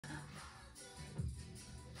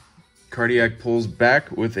Cardiac Pulls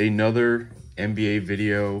back with another NBA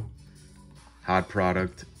video hot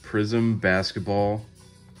product, Prizm basketball.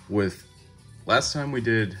 With last time we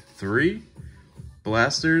did 3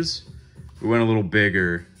 blasters, we went a little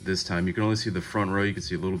bigger this time. You can only see the front row, you can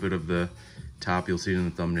see a little bit of the top, you'll see it in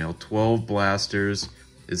the thumbnail. 12 blasters.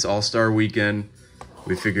 It's All-Star weekend.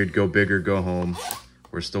 We figured go big or go home.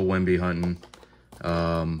 We're still Wemby hunting.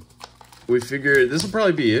 We figured this will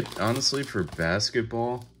probably be it, honestly, for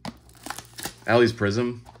basketball. At least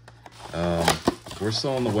Prizm. We're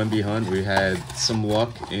still on the Wemby hunt. We had some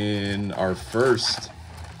luck in our first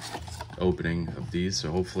opening of these,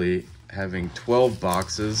 so hopefully having 12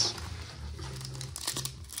 boxes,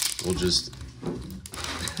 we'll just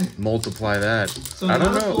multiply that. So I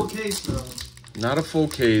don't know. Not a full case, though. Not a full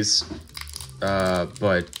case,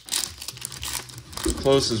 but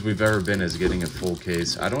close as we've ever been as getting a full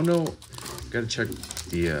case. I don't know. Gotta check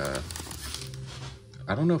the.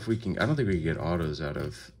 I don't know if we can. I don't think we can get autos out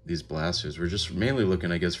of these blasters. We're just mainly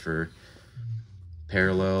looking, I guess, for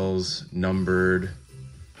parallels, numbered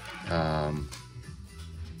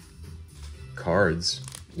cards.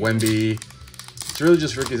 Wemby. It's really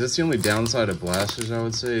just rookies. That's the only downside of blasters, I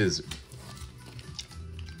would say, is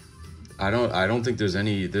I don't think there's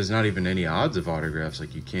not even any odds of autographs.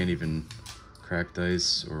 Like, you can't even crack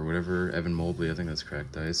dice or whatever. Evan Mobley, I think that's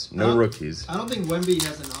cracked dice. No rookies. I don't think Wemby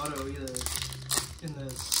has an auto either in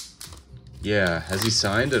this. Yeah, has he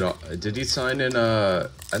signed it? Did he sign in I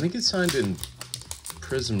think he signed in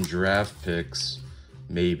Prizm draft picks,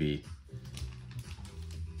 maybe.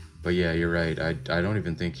 But yeah, you're right. I don't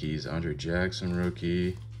even think he's Andre Jackson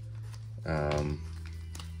rookie.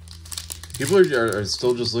 People are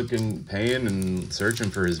still just paying and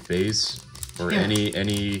searching for his base or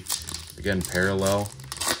any again parallel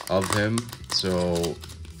of him. So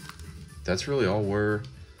that's really all we're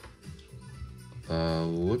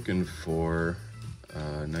looking for.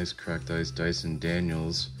 Nice cracked dice, Dyson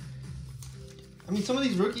Daniels. I mean, some of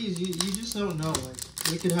these rookies, you just don't know. Like,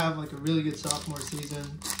 they could have like a really good sophomore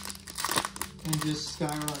season and just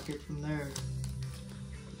skyrocket from there.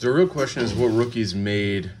 The real question is what rookies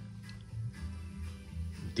made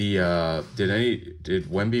the did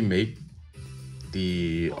Wemby make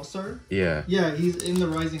the All-Star? Yeah. Yeah, he's in the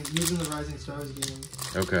Rising Stars game.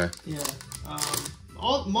 Okay. Yeah.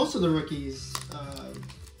 Most of the rookies, I'm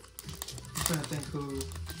trying to think who.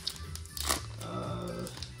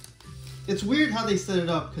 It's weird how they set it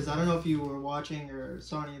up, because I don't know if you were watching or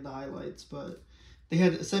saw any of the highlights, but they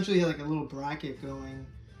essentially had like a little bracket going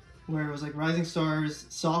where it was like Rising Stars,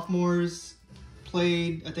 sophomores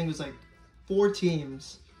played, I think it was like 4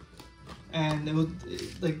 teams, and it was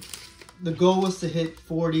like the goal was to hit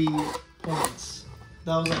 40 points.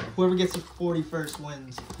 That was like whoever gets to 40 first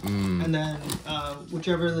wins. And then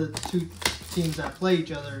whichever the 2 teams that play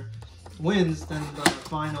each other wins, then the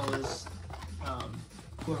final is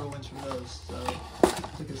whoever wins from those. So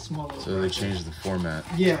it's like a small little So bracket. They changed the format.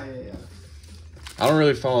 Yeah. I don't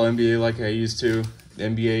really follow NBA like I used to. The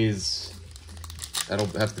NBA is, that'll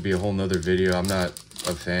have to be a whole nother video. I'm not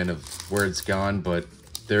a fan of where it's gone, but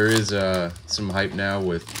there is some hype now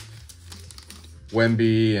with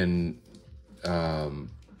Wemby, and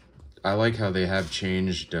I like how they have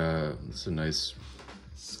changed. It's a nice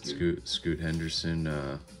Scoot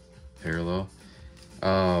Henderson parallel.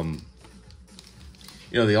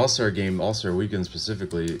 You know, the All-Star game, All-Star weekend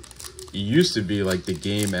specifically, it used to be like the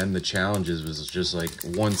game and the challenges was just like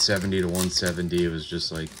 170 to 170. It was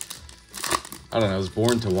just like, I don't know, I was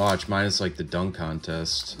born to watch, minus like the dunk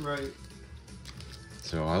contest. Right.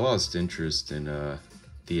 So I lost interest in the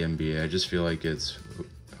NBA. I just feel like it's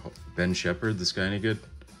Ben Shepherd. This guy any good?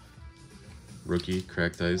 Rookie,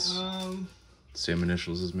 cracked ice. Same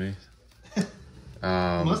initials as me.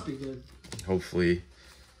 Must be good. Hopefully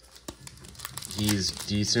he's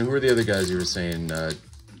decent. Who are the other guys you were saying?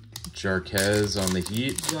 Jarquez on the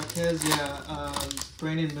Heat. Jarquez, yeah.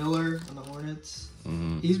 Brandon Miller on the Hornets.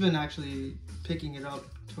 He's been actually picking it up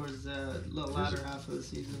towards the latter half of the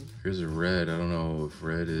season. Here's a red. I don't know if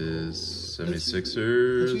red is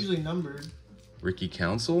 76ers. It's usually numbered. Ricky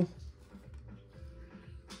Council?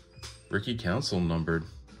 Ricky Council numbered.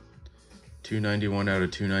 291 out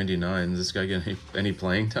of 299. Is this guy getting any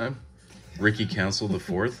playing time? Ricky Council the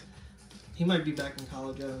 4th? He might be back in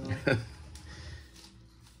college, I don't know.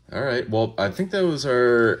 All right. Well, I think that was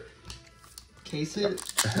our case hit.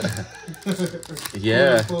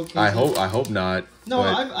 Yeah. I hope not. No,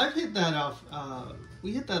 I've hit that off.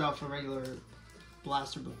 We hit that off a regular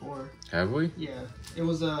blaster before. Have we? Yeah. It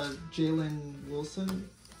was Jalen Wilson.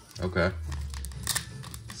 Okay.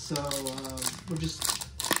 So we're just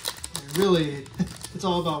really, it's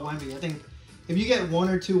all about Wemby. I think if you get 1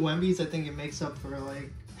 or 2 Wembys, I think it makes up for like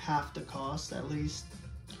half the cost at least.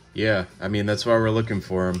 Yeah, I mean, that's why we're looking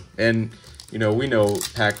for them. And, you know, we know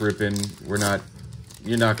pack ripping, you're not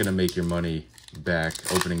going to make your money back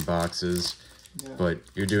opening boxes, but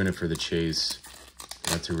you're doing it for the chase.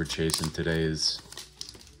 That's who we're chasing today is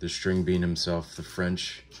the string bean himself, the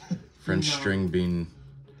French string bean,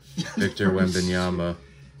 Victor Wembanyama.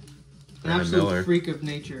 An absolute freak of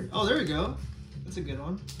nature. Oh, there we go. That's a good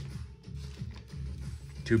one.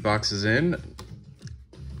 2 boxes in.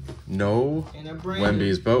 No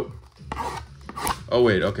Wemby's boat. Oh,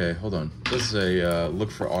 wait. Okay, hold on. This is a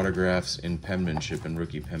look for autographs in penmanship and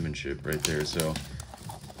rookie penmanship right there. So,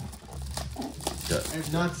 I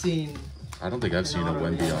have not seen... I don't think I've seen a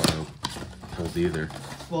Wemby auto pulled either.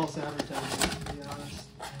 False advertising, to be honest.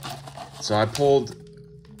 So I pulled...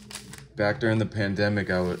 Back during the pandemic,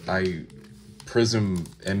 Prizm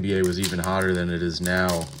NBA was even hotter than it is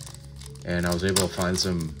now, and I was able to find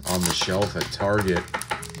some on the shelf at Target.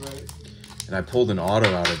 Right. And I pulled an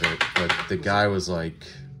auto out of it, but the guy was like,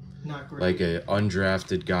 not great. Like a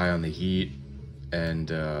undrafted guy on the Heat,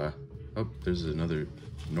 and oh, there's another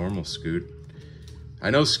normal Scoot.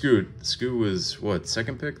 I know Scoot. Scoot was what,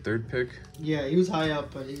 2nd pick, 3rd pick? Yeah, he was high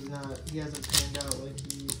up, but he's not. He hasn't panned out like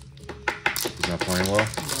He's not playing well.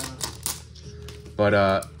 No. But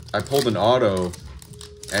I pulled an auto,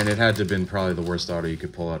 and it had to have been probably the worst auto you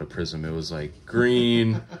could pull out of Prizm. It was like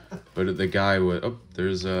green, but the guy would. Oh,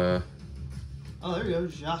 there's a. Oh, there you go,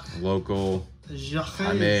 Jacques. Local.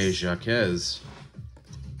 Jaime Jaquez.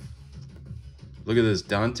 Look at this,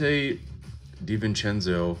 Dante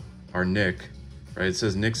DiVincenzo, our Nick. Right, it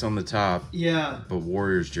says Knicks on the top. Yeah. But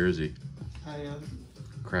Warriors jersey.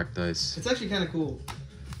 Cracked ice. It's actually kind of cool.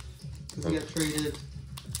 Because he got traded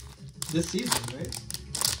this season, right?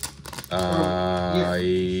 Yeah.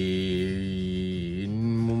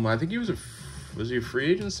 I think he was he a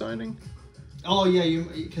free agent signing? Oh yeah,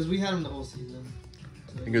 because we had him the whole season.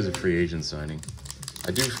 So I think it was a free agent signing.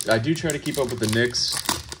 I do try to keep up with the Knicks,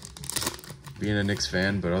 being a Knicks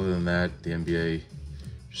fan, but other than that, the NBA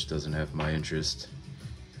just doesn't have my interest.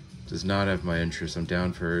 Does not have my interest. I'm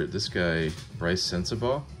down for this guy, Bryce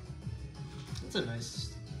Sensabaugh. That's a nice.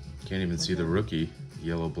 Can't even see the rookie.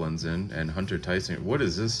 Yellow blends in. And Hunter Tyson. What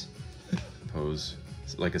is this pose?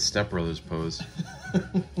 It's like a Step Brothers pose.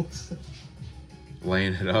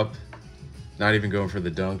 Laying it up. Not even going for the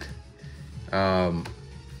dunk. But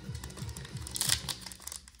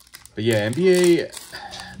yeah, NBA,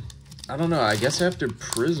 I don't know. I guess after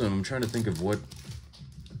Prizm, I'm trying to think of what.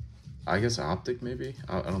 I guess Optic, maybe?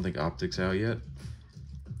 I don't think Optic's out yet.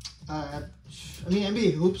 I mean,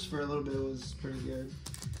 NBA Hoops for a little bit was pretty good.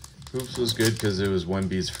 Hoops was good because it was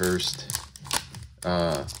Wemby's first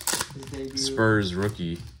Spurs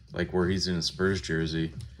rookie, like where he's in a Spurs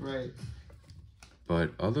jersey. Right.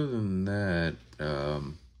 But other than that,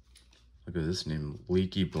 look at this name,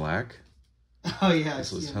 Leaky Black. Oh yeah.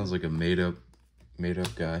 This sounds like a made up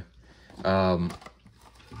guy. Other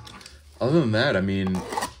than that, I mean,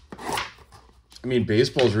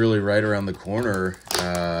 baseball's really right around the corner.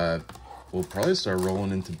 We'll probably start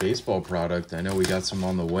rolling into baseball product. I know we got some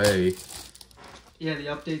on the way. Yeah, the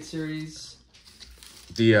update series.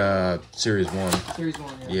 The Series 1. Series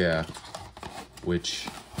 1, yeah. Yeah. Which,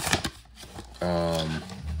 I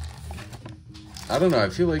don't know. I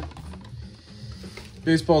feel like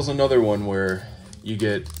baseball's another one where you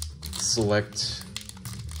get select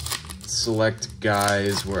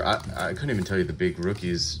guys where I couldn't even tell you the big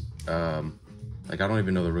rookies. Like, I don't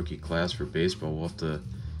even know the rookie class for baseball. We'll have to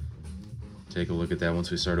take a look at that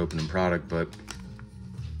once we start opening product. But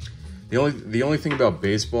the only thing about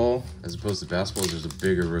baseball as opposed to basketball is there's a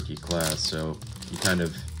bigger rookie class, so you kind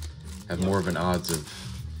of have more of an odds of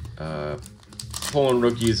pulling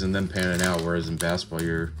rookies and then panning out. Whereas in basketball,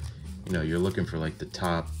 you're looking for like the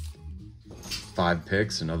top 5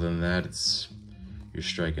 picks, and other than that, you're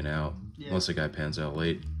striking out unless a guy pans out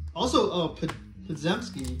late. Also,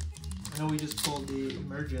 Podziemski. I know we just pulled the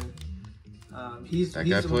Emergent. He's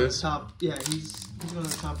one of the top. Yeah, he's one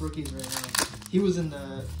of the top rookies right now. He was in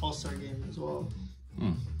the All-Star game as well.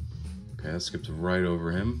 Okay, that skipped right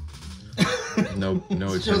over him. No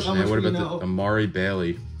attention. Hey, what about the Amari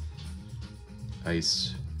Bailey?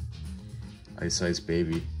 Ice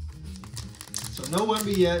baby. So no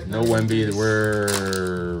Wemby yet. No Wemby.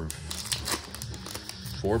 We're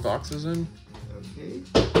 4 boxes in. Okay.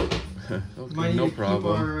 Okay, no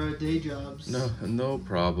problem. Keep our day jobs. No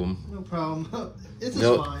problem. No problem. It's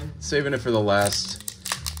just fine. Saving it for the last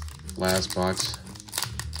box.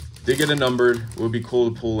 Did get a numbered. Would be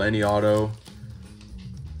cool to pull any auto.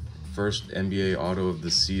 First NBA auto of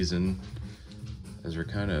the season, as we're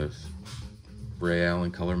kind of Ray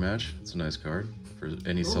Allen color match. It's a nice card for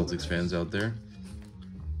any Celtics nice. fans out there.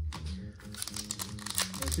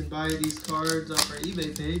 You can buy these cards off our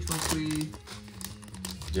eBay page once we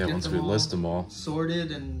once we list them all.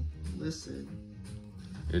 Sorted and listed.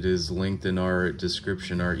 It is linked in our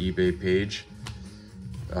description, our eBay page.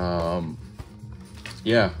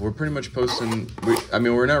 Yeah, we're pretty much posting. I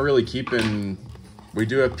mean, we're not really keeping. We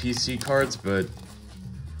do have PC cards, but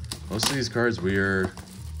most of these cards we are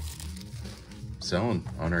selling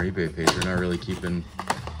on our eBay page. We're not really keeping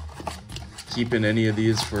any of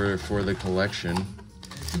these for the collection.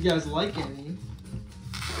 If you guys like any,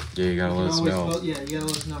 yeah, you gotta let us know. Yeah, you gotta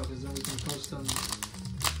let us know, because then we can post them.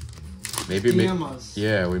 Maybe DM us.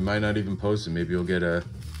 Yeah, we might not even post it. Maybe you'll get a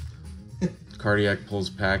Cardiac Pulse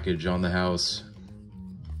package on the house.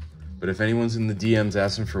 But if anyone's in the DMs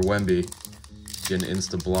asking for Wemby, getting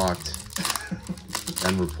insta-blocked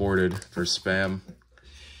and reported for spam.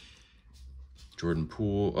 Jordan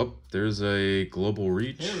Poole. Oh, there's a global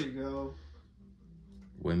reach. There we go.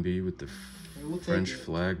 Wemby with the French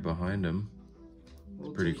flag behind him.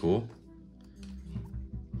 It's pretty cool.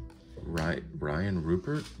 Ryan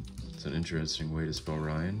Rupert. It's an interesting way to spell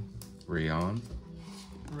Ryan. Rayon.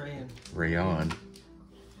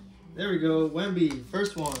 There we go. Wemby,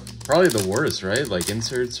 first one. Probably the worst, right? Like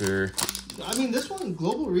inserts or... I mean, this one,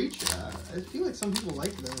 global reach, I feel like some people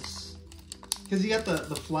like this. Because you got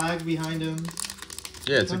the flag behind him.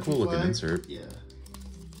 Yeah, it's a cool looking insert. Yeah.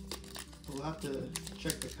 We'll have to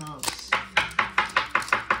check the comps.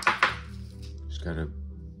 Just gotta...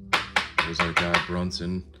 There's our guy,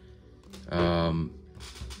 Brunson.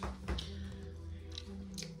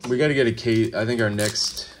 We gotta get a case... I think our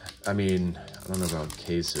next... I mean, I don't know about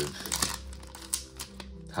case of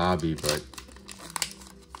hobby, but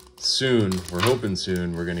soon, we're hoping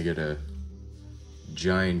soon, we're gonna get a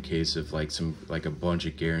giant case of like a bunch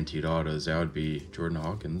of guaranteed autos. That would be Jordan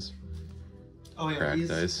Hawkins. Oh yeah,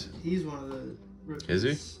 cracked ice. He's one of the rookies.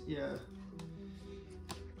 Is he? Yeah.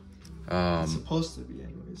 It's supposed to be,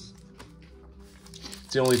 anyways.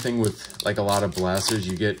 It's the only thing with like a lot of blasters,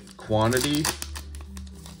 you get quantity,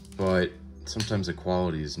 but sometimes the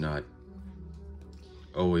quality is not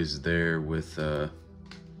always there with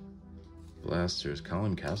blasters.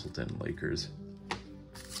 Colin Castleton, Lakers.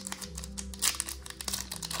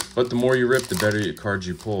 But the more you rip, the better cards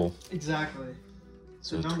you pull. Exactly.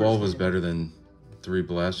 So 12 was better than 3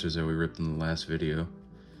 blasters that we ripped in the last video.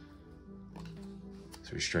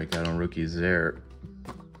 So we strike out on rookies there.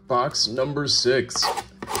 Box number 6.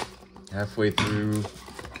 Halfway through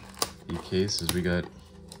the cases, we got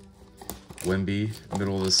Wemby,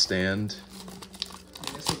 middle of the stand.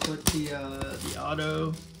 I guess we'll put the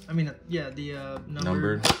auto. I mean, yeah, the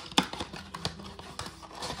numbered.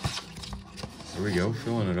 There we go,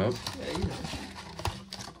 filling it up. Yeah, you know.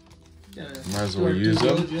 Yeah, might as well use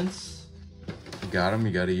them. Diligence. You got them,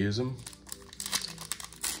 you gotta use them.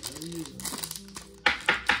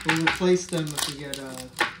 We'll replace them if we get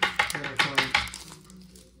better cards.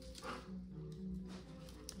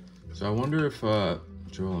 So I wonder if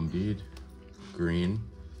Joel Embiid, green.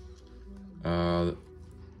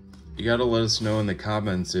 You gotta let us know in the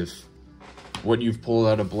comments if what you've pulled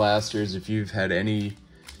out of blasters, if you've had any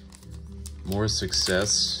more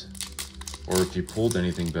success, or if you pulled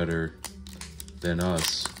anything better than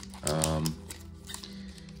us.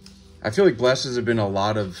 I feel like blasters have been a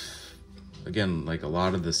lot of, again, like a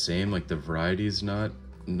lot of the same. Like the variety's not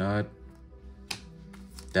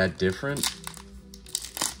that different.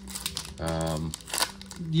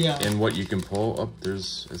 Yeah. And what you can pull up, I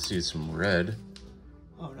see some red.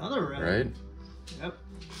 Oh, another red. Right? Yep.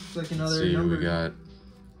 It's like another Let's see, number. we got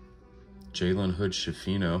Jalen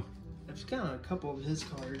Hood-Schifino. I've just got a couple of his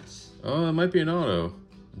cards. Oh, it might be an auto.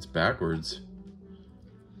 It's backwards.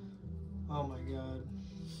 Oh my god.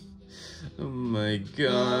 Oh my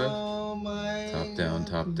god. Oh my Top down,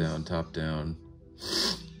 top down, top down.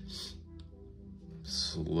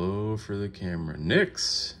 Slow for the camera.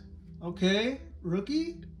 Knicks. Okay,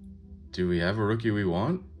 rookie? Do we have a rookie we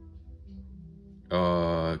want?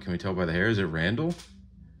 Can we tell by the hair? Is it Randall?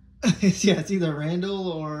 Yeah, it's either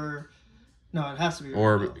Randall or... No, it has to be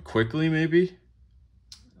Randall. Or Quickly, maybe?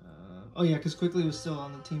 Oh yeah, because Quickly was still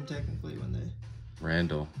on the team technically when they...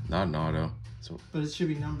 Randall, not an auto. So, but it should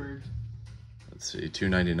be numbered. Let's see,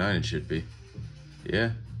 299 it should be.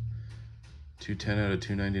 Yeah. 210 out of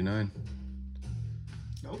 299.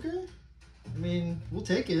 Okay. I mean, we'll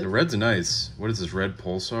take it. The red's nice. What is this, Red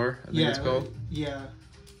Pulsar? I think it's called. Yeah.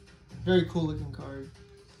 Very cool looking card.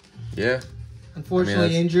 Yeah.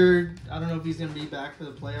 Unfortunately injured. I don't know if he's going to be back for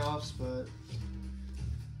the playoffs, but...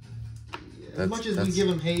 Yeah, as much as we give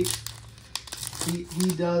him hate, He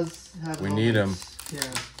does have. We need him. Yeah.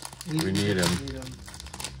 We need him.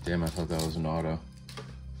 Damn, I thought that was an auto.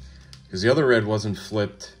 Because the other red wasn't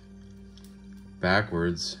flipped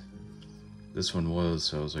backwards. This one was,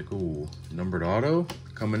 so I was like, ooh, numbered auto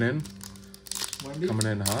coming in. Wemby? Coming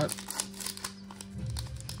in hot.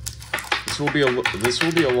 This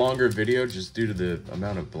will be a longer video just due to the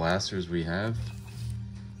amount of blasters we have.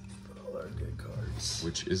 All our good cards.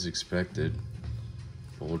 Which is expected.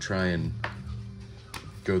 But we'll try and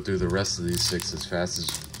go through the rest of these 6 as fast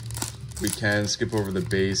as we can. Skip over the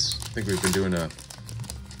base. I think we've been doing a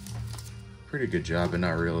pretty good job, but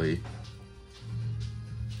not really.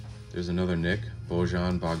 There's another Nick.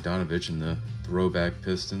 Bojan Bogdanovic in the throwback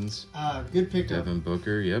Pistons. Good pickup. Devin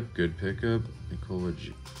Booker, yep, good pickup. Nikola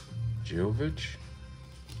Jovic.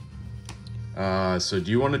 So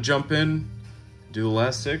do you want to jump in, do the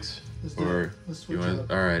last 6? Let's do it. Let's switch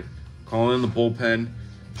up. All right, calling in the bullpen.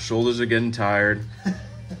 Shoulders are getting tired.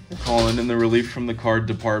 Calling in the relief from the card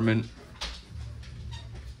department.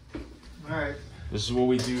 All right. This is what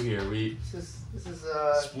we do here. This is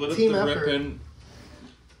split up team the effort. ripping.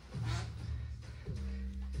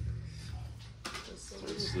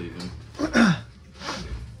 Sleeving.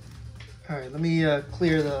 All right, let me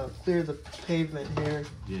clear the pavement here.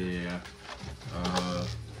 Yeah.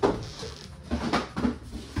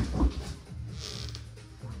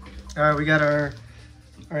 All right, we got our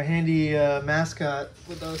handy mascot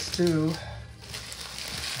with us too.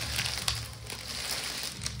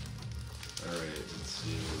 All right, let's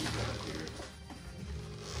see what we got here.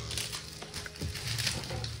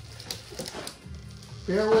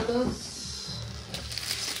 Bear with us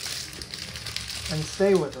and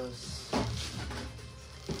stay with us.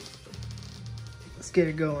 Let's get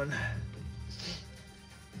it going.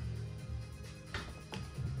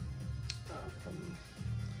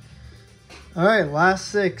 All right, last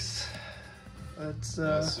 6. Let's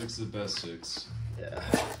last 6 the best 6. Yeah.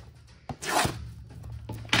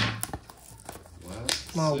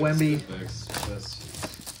 Last Come on, 6 Wemby. the best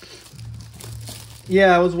 6.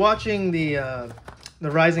 Yeah, I was watching the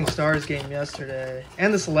Rising Stars game yesterday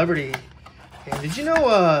and the Celebrity game. Did you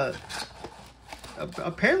know?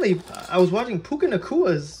 Apparently, I was watching Puka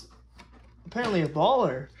Nakua's apparently a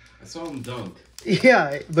baller. I saw him dunk.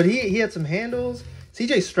 Yeah, but he had some handles.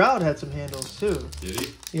 CJ Stroud had some handles too. Did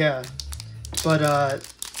he? Yeah, but I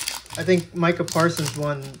think Micah Parsons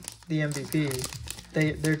won the MVP.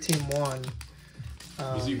 Their team won.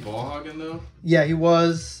 Was he ball hogging though? Yeah, he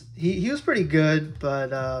was. He was pretty good,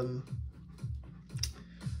 but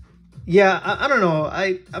yeah, I don't know.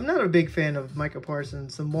 I'm not a big fan of Micah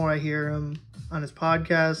Parsons. The more I hear him on his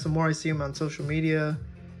podcast, the more I see him on social media.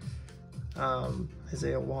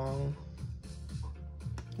 Isaiah Wong.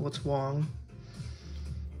 What's Wong?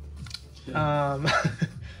 What's wrong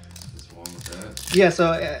with that? Yeah,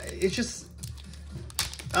 so it's just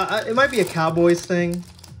it might be a Cowboys thing,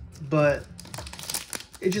 but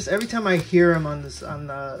it just every time I hear him on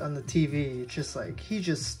the TV, it's just like he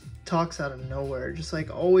just talks out of nowhere, just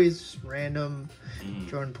like always random.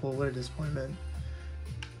 Jordan Poole, what a disappointment.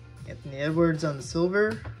 Anthony Edwards on the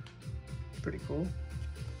silver, pretty cool.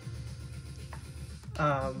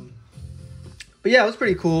 But yeah, it was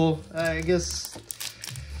pretty cool. I guess,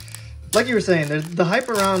 like you were saying, there's the hype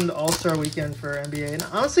around All-Star Weekend for NBA, and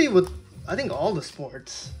honestly, I think all the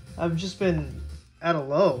sports, I've just been at a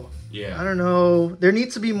low. Yeah. I don't know. There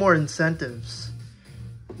needs to be more incentives.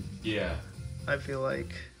 Yeah. I feel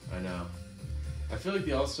like. I know. I feel like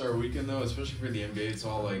the All-Star Weekend, though, especially for the NBA, it's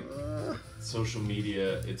all like social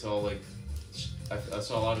media. It's all like, I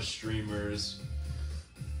saw a lot of streamers.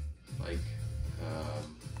 Like,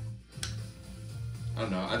 I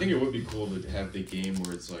don't know. I think it would be cool to have the game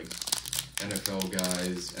where it's like NFL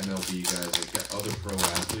guys, MLB guys, like other pro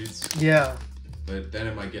athletes. Yeah. But then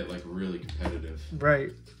it might get like really competitive.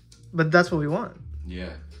 Right. But that's what we want.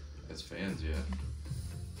 Yeah. As fans, yeah.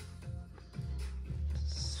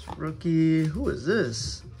 Rookie, who is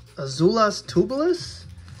this? Azulas Tubelis?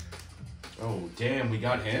 Oh, damn, we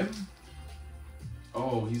got him?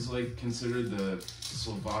 Oh, he's like considered the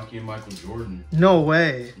Slovakian Michael Jordan. No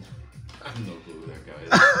way. I have no clue who that guy is.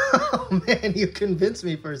 Oh man, you convinced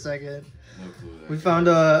me for a second. No clue who that We guy found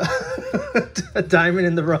is. a diamond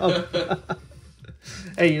in the rough.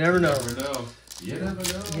 Hey, you never know. You never know. You never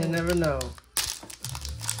know. You never know.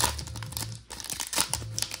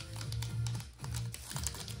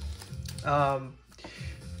 All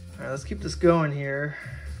right, let's keep this going here.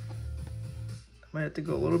 I might have to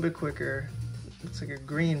go a little bit quicker. Looks like a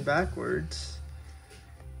green backwards.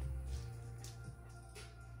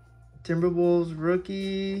 Timberwolves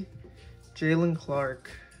rookie, Jalen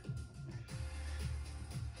Clark.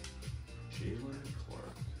 Jalen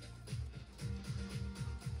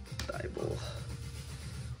Bible.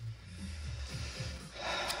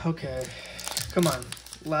 Okay, come on.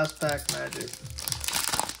 Last pack magic.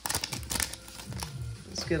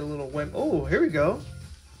 Let's get a little wimp. Oh, here we go.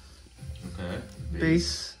 Okay.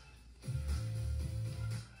 Base.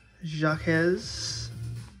 Jaquez.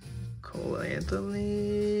 Cole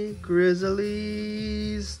Anthony.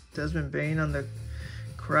 Grizzlies. Desmond Bain on the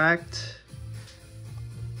cracked.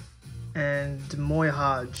 And Demoy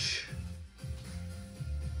Hodge.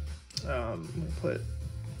 We'll put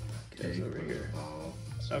guys over here.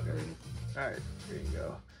 Okay. Alright, here you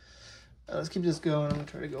go. Let's keep this going. I'm gonna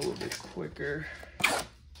try to go a little bit quicker.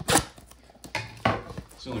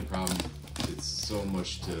 It's the only problem. It's so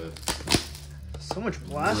much to. So much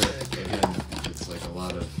plastic. Again, it's like a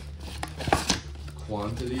lot of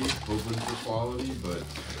quantity, hoping for quality, but.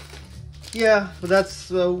 Yeah, but that's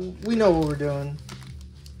we know what we're doing.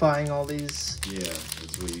 Buying all these. Yeah,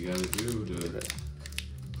 that's what you gotta do to.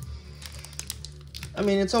 I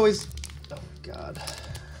mean, it's always. Oh God,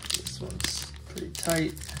 this one's pretty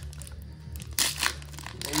tight.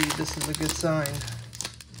 Maybe this is a good sign.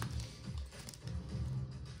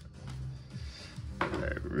 All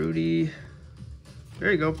right, Rudy.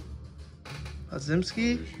 There you go.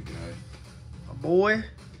 Azimski. There's your guy. My boy.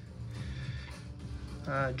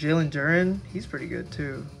 Jalen Duren. He's pretty good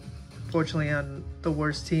too. Fortunately, on the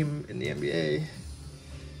worst team in the NBA.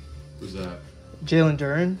 Who's that? Jalen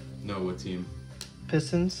Duren. No, what team?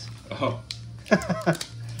 Pistons. Oh.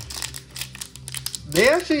 They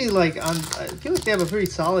actually I feel like they have a pretty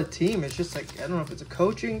solid team. It's just like, I don't know if it's a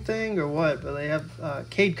coaching thing or what, but they have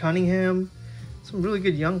Cade Cunningham, some really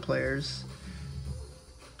good young players.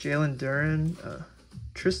 Jalen Duren,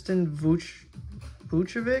 Tristan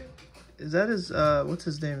Vucevic. Is that his, what's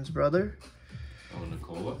his name, his brother? Oh,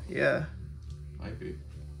 Nikola? Yeah. Might be.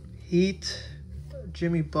 Heat,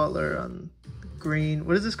 Jimmy Butler on green.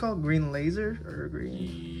 What is this called? Green laser or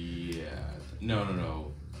green? Yeah.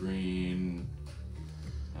 No. Green.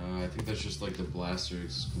 I think that's just like the Blaster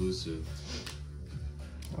exclusive.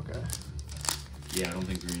 Okay. Yeah, I don't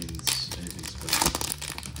think green's anything special.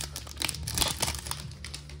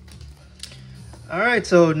 All right,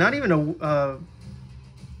 so not even a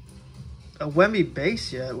Wemby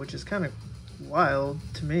base yet, which is kind of wild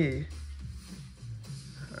to me.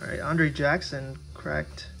 All right, Andre Jackson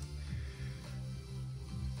cracked.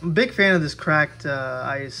 I'm a big fan of this cracked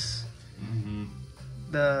ice. Mm-hmm.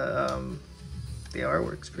 The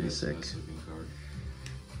artwork's pretty sick. Nice looking card.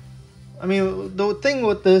 I mean, the thing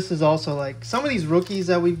with this is also like some of these rookies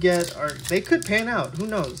that we get they could pan out. Who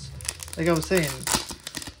knows? Like I was saying,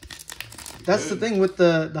 that's the thing with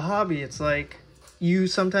the hobby. It's like you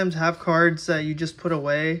sometimes have cards that you just put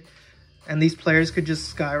away, and these players could just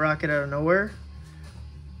skyrocket out of nowhere.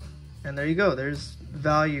 And there you go. There's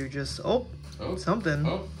value. Just something.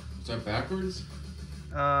 Oh, is that backwards?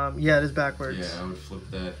 Yeah, it is backwards. Yeah, I would flip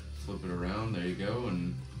it around. There you go,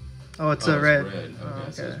 and it's a red. Okay,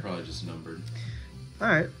 so it's probably just numbered. All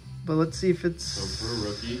right, but let's see if it's. So for a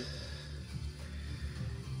rookie,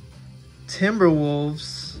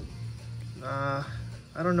 Timberwolves. I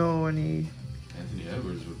don't know any. Anthony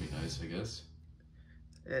Edwards would be nice, I guess.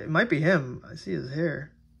 It might be him. I see his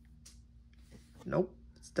hair. Nope,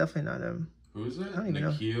 it's definitely not him. Who is that? I don't even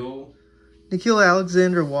know. Nikhil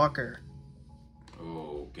Alexander Walker.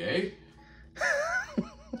 Okay.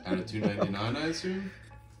 Out of 299, I assume?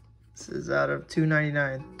 This is out of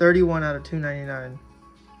 299. 31 out of 299.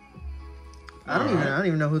 I don't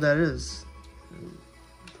even know who that is.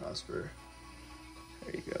 Prosper.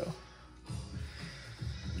 There you go.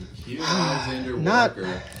 Nikhil Alexander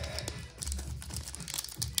Walker.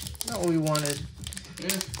 Not what we wanted.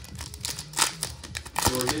 Yeah.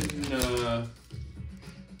 So we're hitting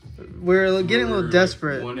we're getting a little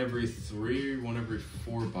desperate. One every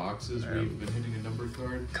 4 boxes. We've been hitting a number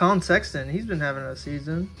card. Colin Sexton, he's been having a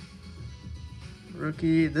season.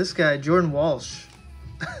 Rookie, this guy, Jordan Walsh.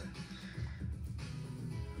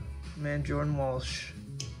 Man, Jordan Walsh.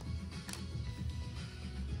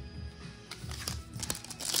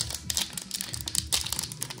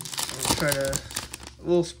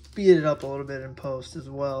 We'll speed it up a little bit in post as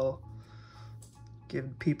well.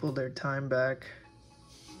 Give people their time back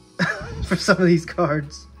for some of these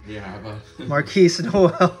cards. Yeah, how about Marquise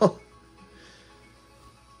Noel.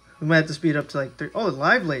 We might have to speed up to like 3. Oh,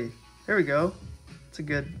 Lively. There we go. It's a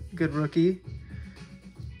good rookie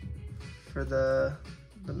for the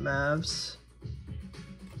Mavs.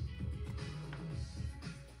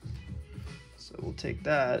 So we'll take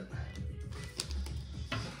that.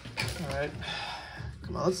 All right.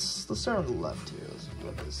 Come on, let's start on the left here. Let's see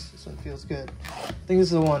what this one feels good. I think this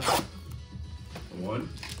is the one. the one?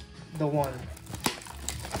 The one.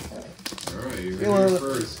 All right, you're here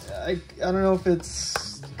first. I don't know if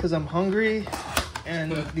it's because I'm hungry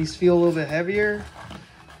and these feel a little bit heavier.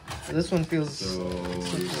 But this one feels... So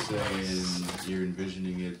you're saying you're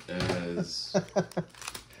envisioning it as a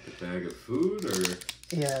bag of food, or?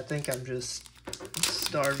 Yeah, I think I'm just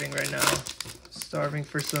starving right now. Starving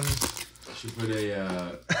for some... I should put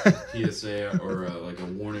a PSA or like a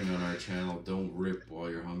warning on our channel. Don't rip while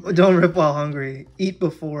you're hungry. Don't rip while hungry. Eat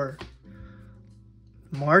before.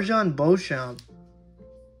 Marjan Beauchamp.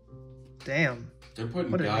 Damn. They're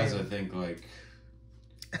putting guys, I think, like,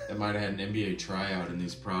 that might have had an NBA tryout in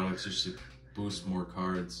these products just to boost more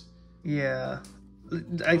cards. Yeah.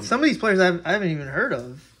 Some of these players I haven't even heard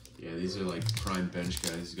of. Yeah, these are like prime bench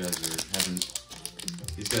guys. These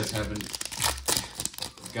guys haven't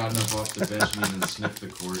gotten up off the bench and even sniffed the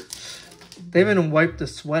court. They haven't wiped the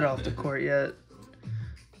sweat off the court yet.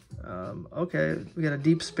 Okay, we got a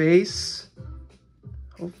deep space.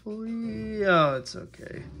 Hopefully, oh, it's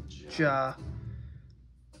okay. Ja.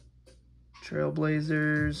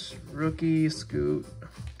 Trailblazers, rookie, Scoot.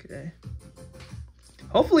 Okay.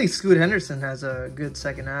 Hopefully Scoot Henderson has a good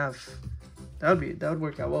second half. That would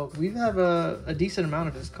work out well. We have a decent amount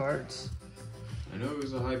of his cards. I know he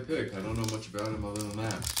was a high pick. I don't know much about him other than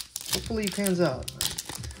that. Hopefully he pans out.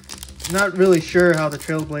 I'm not really sure how the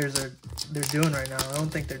Trailblazers they're doing right now. I don't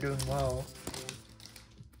think they're doing well.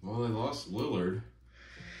 Well, they lost Lillard.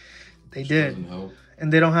 They did. Doesn't help.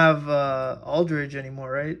 And they don't have Aldridge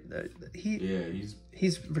anymore, right?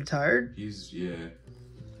 He's retired? Yeah.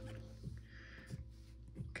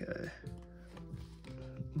 Okay.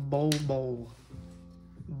 Bowl.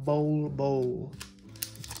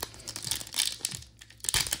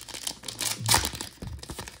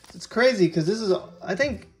 It's crazy because this is, I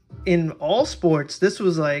think, in all sports, this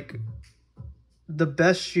was like the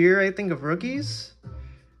best year, I think, of rookies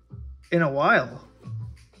in a while.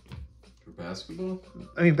 For basketball?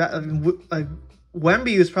 I mean, like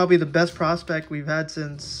Wemby was probably the best prospect we've had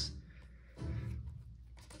since,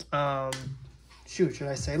 shoot, should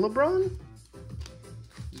I say LeBron?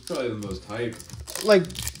 He's probably the most hype. Like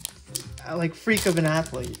freak of an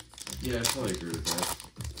athlete. Yeah, I probably agree with that.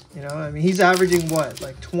 You know, I mean, he's averaging what,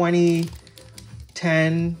 like 20,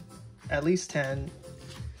 10, at least 10,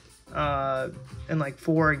 and like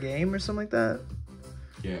 4 a game or something like that.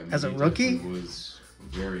 Yeah, I mean, as a rookie, was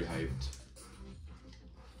very hyped.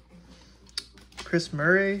 Chris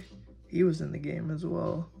Murray, he was in the game as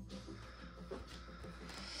well.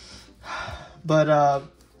 But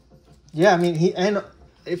yeah, I mean,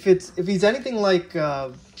 if he's anything like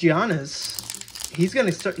Giannis, he's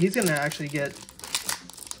gonna actually get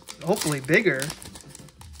hopefully bigger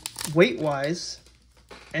weight wise,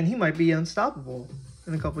 and he might be unstoppable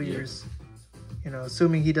in a couple years. You know,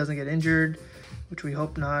 assuming he doesn't get injured, which we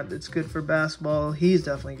hope not. It's good for basketball. He's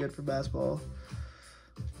definitely good for basketball.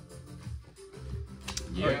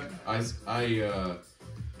 Yeah, I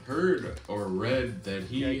heard or read that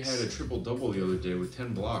he had a triple-double the other day with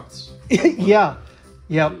 10 blocks. Yeah.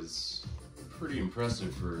 Yep. Which is pretty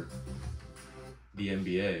impressive for the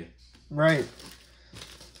NBA. Right.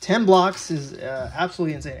 10 blocks is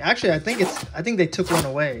absolutely insane. Actually, I think they took one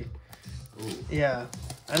away. Ooh. Yeah.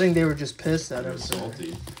 I think they were just pissed at him.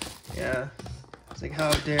 Salty. Yeah. It's like,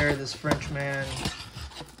 how dare this French man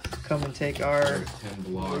come and take our 10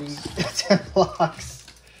 blocks. 10 blocks.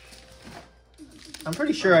 I'm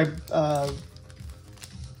pretty sure I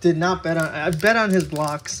did not bet on... I bet on his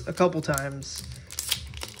blocks a couple times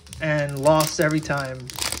and lost every time.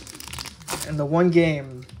 And the one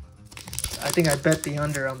game, I think I bet the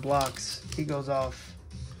under on blocks. He goes off.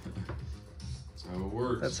 That's how it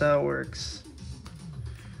works. That's how it works.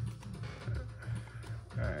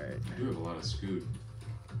 Alright. You do have a lot of Scoot.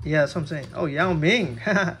 Yeah, that's what I'm saying. Oh, Yao Ming.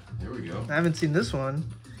 There we go. I haven't seen this one.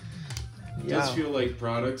 It does feel like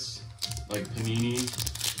products like Panini,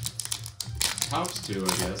 Topps too,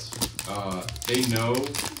 I guess. They know,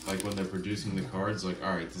 like, when they're producing the cards, like,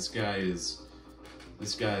 all right, this guy is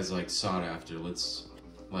like sought after. Let's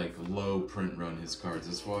like low print run his cards.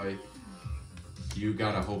 That's why you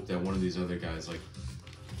gotta hope that one of these other guys like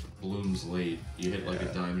blooms late. You hit like a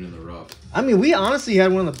diamond in the rough. I mean, we honestly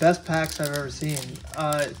had one of the best packs I've ever seen.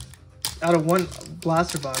 Out of one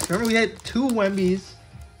blaster box. Remember, we had 2 Wembys.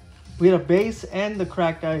 We had a base and the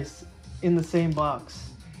cracked ice in the same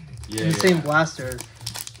box. Yeah, in the same blaster.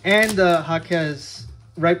 And the Jaquez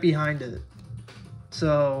right behind it.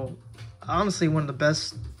 So, honestly, one of the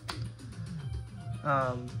best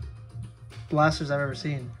blasters I've ever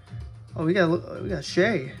seen. Oh, we got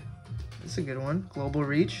Shea. That's a good one. Global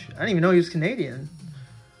reach. I didn't even know he was Canadian.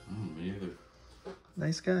 Me either.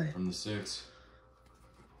 Nice guy. From the 6.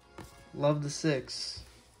 Love the 6.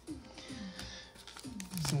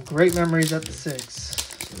 Some great memories at the 6.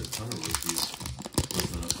 Got a ton of rookies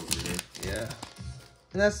opening up over here. Yeah.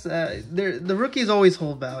 And that's, the rookies always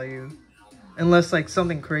hold value. Unless, like,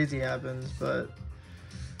 something crazy happens, but...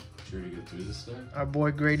 Sure to get through this stack? Our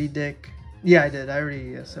boy Grady Dick. Yeah, I did. I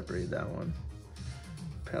already separated that one.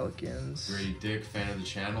 Pelicans. Grady Dick, fan of the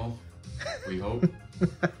channel. We hope.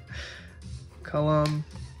 Cullum.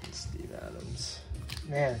 Steve Adams.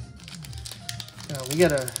 Man. We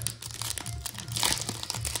gotta...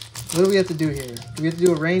 What do we have to do here? Do we have to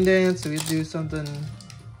do a rain dance? Do we have to do something?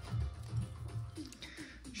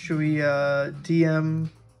 Should we DM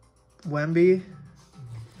Wemby?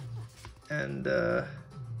 And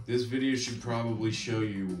this video should probably show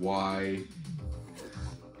you why,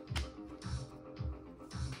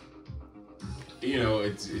 you know,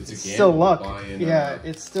 it's a gamble. Still luck. Buying, yeah,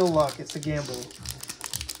 it's still luck. It's a gamble.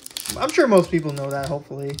 I'm sure most people know that,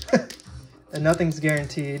 hopefully. And nothing's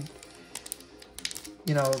guaranteed.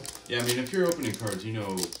 You know. Yeah, I mean, if you're opening cards, you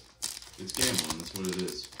know it's gambling. That's what it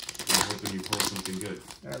is. You're hoping you pull something good.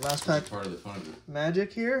 All right, last pack. That's part of the fun of it.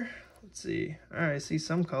 Magic here. Let's see. All right, I see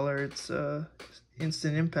some color. It's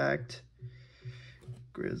Instant Impact.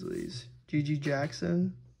 Grizzlies. GG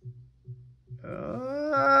Jackson.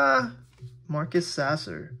 Marcus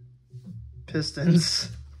Sasser. Pistons.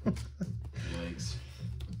 Yikes.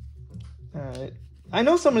 All right. I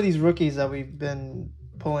know some of these rookies that we've been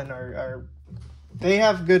pulling are they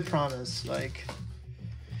have good promise. Like,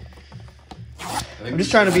 I'm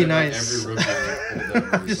just trying to be nice. Every rookie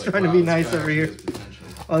I'm just trying to be nice over here.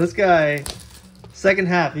 Oh, this guy, second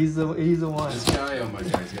half, he's the one. This guy, oh my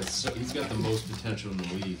god, he's got the most potential in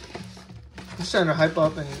the league. Just trying to hype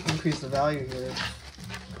up and increase the value here.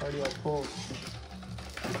 Cardiac pull.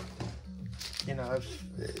 You know,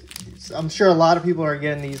 I'm sure a lot of people are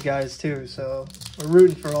getting these guys too, so we're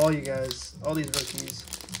rooting for all you guys, all these rookies.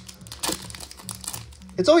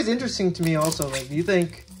 It's always interesting to me also, like, do you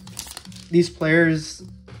think these players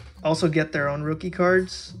also get their own rookie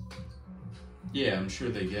cards? Yeah, I'm sure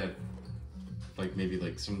they get, like, maybe,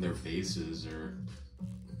 like, some of their bases, or...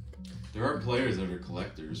 There are players that are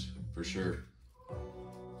collectors, for sure.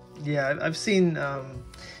 Yeah, I've seen... I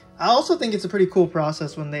also think it's a pretty cool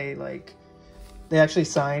process when they, like... They actually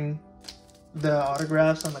sign the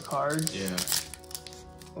autographs on the cards. Yeah.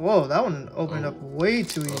 Whoa, that one opened up way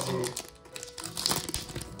too easy.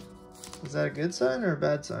 Is that a good sign or a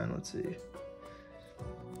bad sign? Let's see.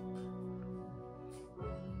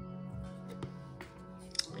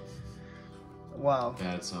 Wow.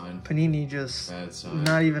 Bad sign. Panini just... Bad sign.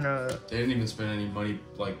 Not even a... They didn't even spend any money,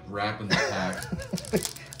 like, wrapping the pack.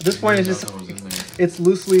 At this point, it's just... It's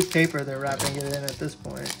loose leaf paper. They're wrapping it in at this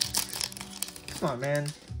point. Come on, man.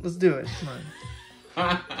 Let's do it. Come on.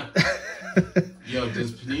 Yo,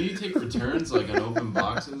 does Panini take returns, like, on open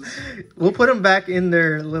boxes? We'll put them back in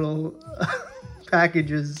their little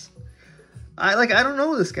packages. I don't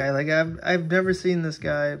know this guy. Like, I've never seen this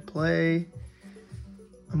guy play.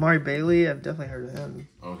 Amari Bailey, I've definitely heard of him.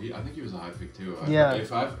 Oh, I think he was a high pick too. Yeah.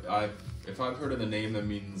 If I've heard of the name, that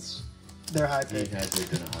means they're high pick. He had to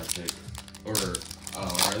have been a high pick, or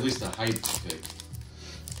at least a hyped pick.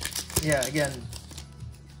 Yeah. Again,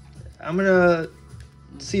 I'm gonna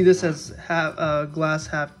see this as glass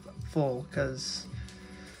half full because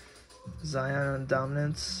Zion and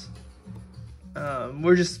dominance.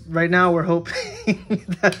 We're just right now we're hoping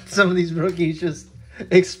that some of these rookies just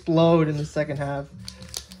explode in the second half.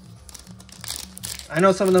 I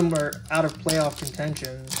know some of them are out of playoff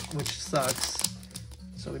contention, which sucks.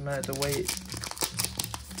 So we might have to wait.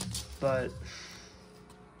 But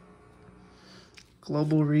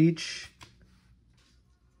global reach.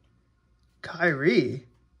 Kyrie.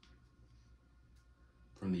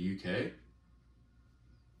 From the UK?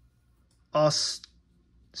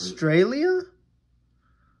 Australia?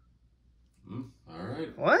 All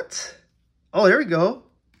right. What? Oh, there we go.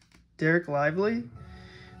 Derek Lively.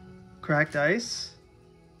 Cracked ice.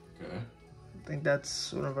 Okay. I think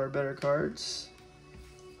that's one of our better cards.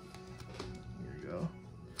 Here we go.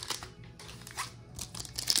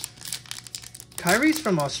 Kyrie's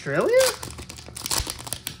from Australia?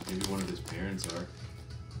 Maybe one of his parents are.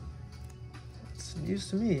 It's news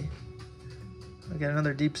to me. I got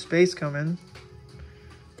another deep space coming.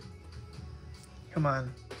 Come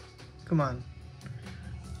on. Come on.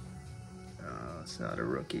 Oh, it's not a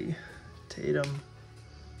rookie. Tatum.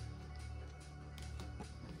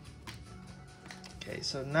 Okay,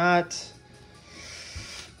 so not...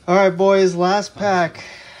 All right, boys, last pack.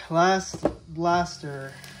 Last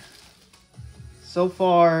blaster. So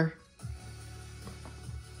far,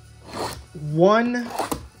 one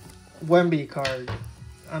Wemby card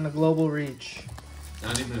on the global reach.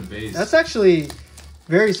 Not even a base. That's actually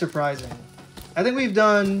Very surprising. I think we've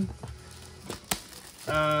done,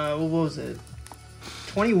 what was it?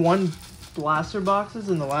 21 blaster boxes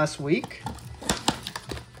in the last week.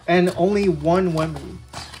 And only one WEMBY.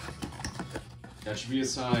 That should be a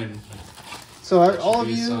sign. So all of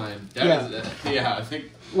you, yeah, I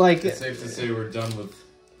think like it's safe to say we're done with.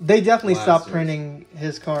 They definitely blasters. stopped printing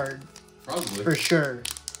his card. Probably for sure.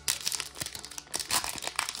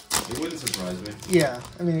 It wouldn't surprise me. Yeah,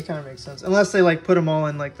 I mean it kind of makes sense unless they like put them all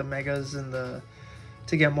in like the megas and the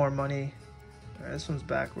to get more money. All right, this one's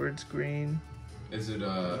backwards green. Is it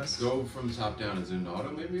go from top down? Is it an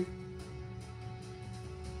auto maybe?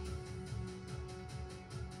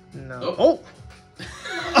 No. Oh!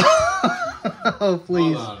 Oh,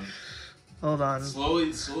 please. Hold on. Hold on.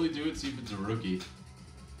 Slowly do it, see if it's a rookie.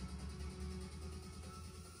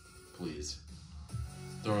 Please.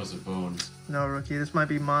 Throw us a bone. No rookie. This might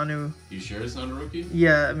be Manu. You sure it's not a rookie?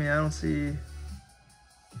 Yeah, I mean, I don't see...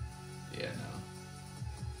 Yeah,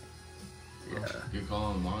 no. Yeah. Oh, you're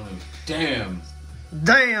calling Manu. Damn!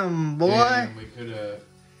 Damn, boy! Damn, we could have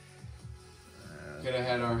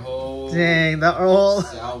had our whole... Dang, that all...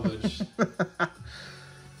 salvage.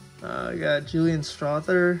 I got Julian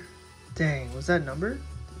Strother. Dang, was that numbered?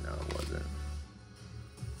 No, it wasn't.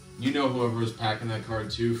 You know whoever was packing that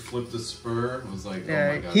card too flipped the spur. Was like,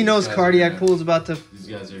 Yeah, oh my god. he knows Cardiac Pool is about to... These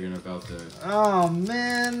guys are about to... Oh,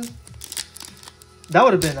 man. That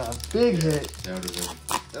would have been a big hit. That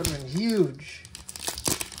would have been huge.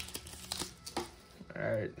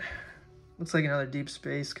 Alright. Looks like another deep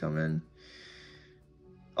space coming.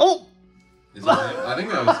 Oh! Is that him? I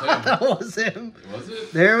think that was him. That was him. Was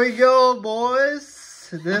it? There we go, boys.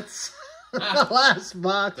 That's the last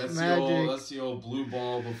box magic. That's the old blue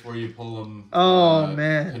ball before you pull them. Oh,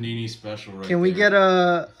 man. Panini special right Can we there.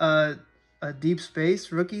 get a deep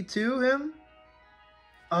space rookie to him?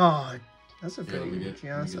 Oh, that's a pretty good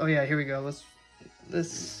chance. Oh, yeah, here we go.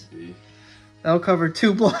 That'll cover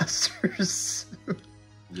 2 blasters.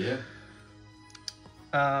 Yeah.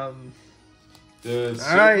 All The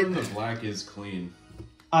silver right. and the black is clean.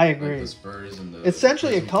 I agree. Like the Spurs and the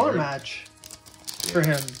essentially a Prizm color card. match for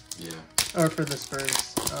him. Yeah. Or for the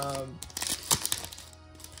Spurs.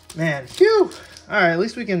 Man, phew! Alright, at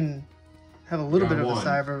least we can have a little bit of a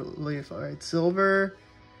sigh of relief. Alright, silver,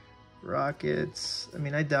 Rockets. I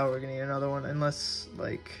mean, I doubt we're going to get another one unless,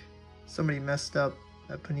 like, somebody messed up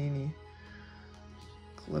at Panini.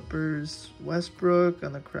 Clippers, Westbrook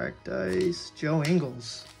on the cracked dice. Joe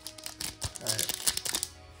Ingles.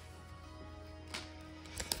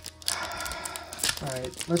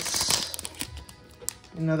 Alright, let's...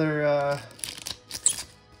 Another,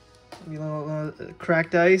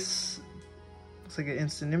 cracked ice. Looks like an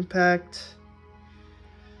instant impact.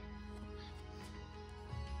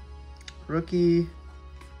 Rookie,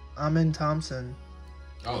 Amin Thompson.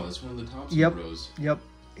 Oh, that's one of the Thompson bros. Yep.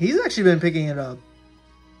 He's actually been picking it up.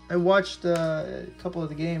 I watched a couple of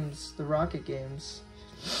the games, the Rocket games.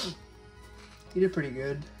 He did pretty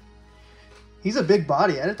good. He's a big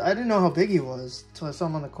body. I didn't know how big he was until I saw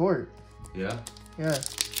him on the court. Yeah? Yeah.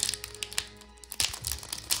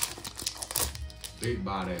 Big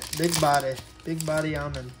body. Big body. Big body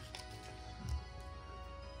Amin.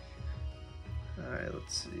 Alright,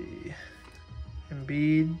 let's see.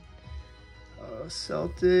 Embiid.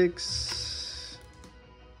 Celtics.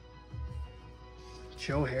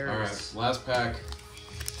 Joe Harris. Alright, last pack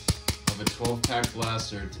of a 12-pack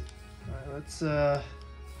blaster. Alright, let's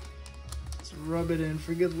rub it in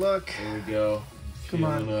for good luck. There we go. Come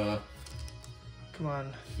on. Come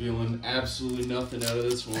on. Feeling absolutely nothing out of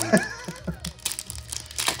this one.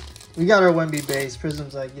 We got our WEMBY base.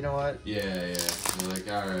 Prizm's like, you know what? Yeah. They're like,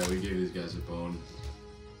 alright, we gave these guys a bone.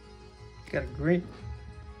 Got a green.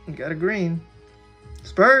 We got a green.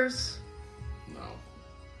 Spurs. No,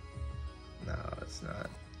 it's not.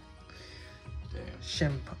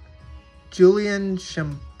 Damn. Julian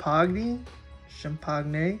Champagne.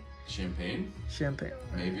 Champagne. Champagne? Champagne.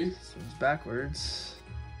 Maybe. This one's backwards.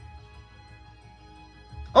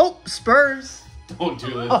 Oh, Spurs. Don't do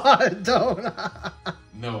this. Oh, don't.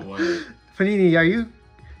 No way. Panini, are you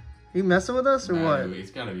messing with us or Manu, what?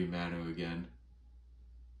 It's gotta be Manu again.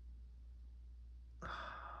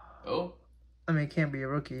 Oh. I mean, it can't be a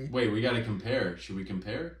rookie. Wait, we gotta compare. Should we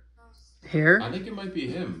compare? Here? I think it might be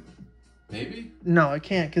him. Maybe? No, it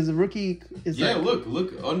can't because the rookie is yeah, like...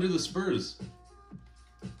 look under the Spurs.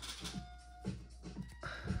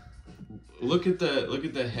 Look at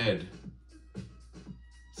the head.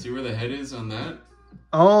 See where the head is on that?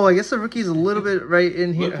 Oh, I guess the rookie's a little bit right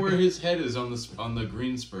in here. Look where his head is on the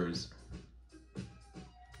green Spurs.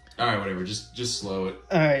 All right, whatever. Just slow it.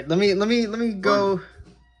 All right, let me go.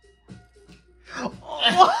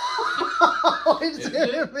 Oh, it's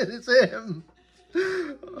him. It's him.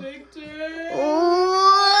 Victor!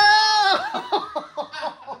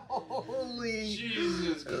 Holy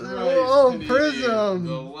Jesus Christ! Oh, Panini, Prizm!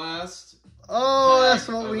 The last. Oh, that's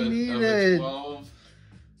what we needed.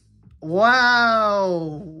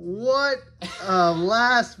 Wow! What?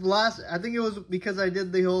 Last. I think it was because I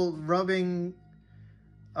did the whole rubbing.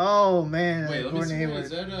 Oh man! Wait, let me see. Is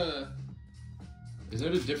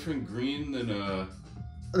that a different green than a?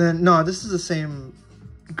 No, this is the same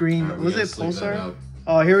green. Right, was it Pulsar?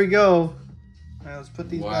 Oh, here we go. All right, let's put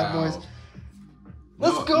these bad boys.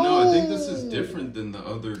 Let's go! No, I think this is different than the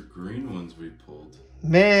other green ones we pulled.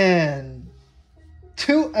 Man.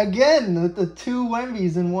 Two again with the 2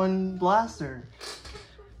 Wembys in one blaster.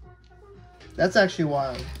 That's actually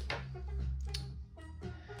wild.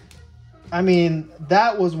 I mean,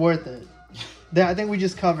 that was worth it. I think we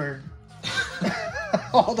just covered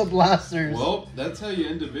all the blasters. Well, that's how you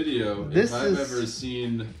end a video. If I've ever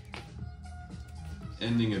seen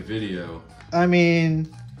ending a video. I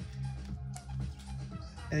mean,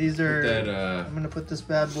 these are. I'm gonna put this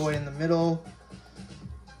bad boy in the middle.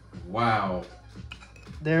 Wow.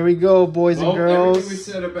 There we go, boys and girls. Everything we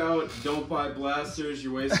said about don't buy blasters,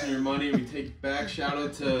 you're wasting your money, we take it back. Shout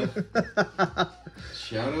out to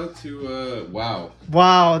wow.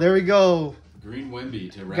 Wow, there we go. Green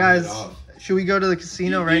Wemby to round Guys, it off. Should we go to the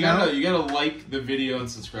casino now? You gotta like the video and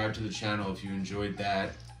subscribe to the channel if you enjoyed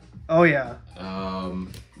that. Oh yeah.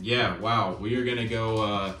 Yeah, wow. We are gonna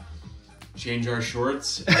go change our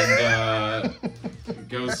shorts and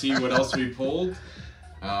go see what else we pulled.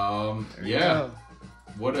 Yeah.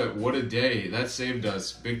 What a day. That saved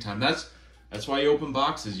us big time. That's why you open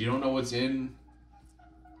boxes. You don't know what's in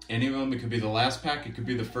any of them. It could be the last pack, it could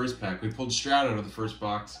be the first pack. We pulled Stroud out of the first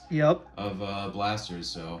box. Yep. Of blasters,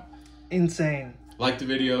 so insane. Like the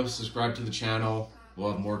video, subscribe to the channel.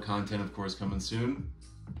 We'll have more content, of course, coming soon.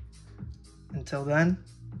 Until then,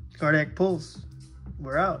 Cardiac Pulse.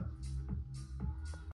 We're out.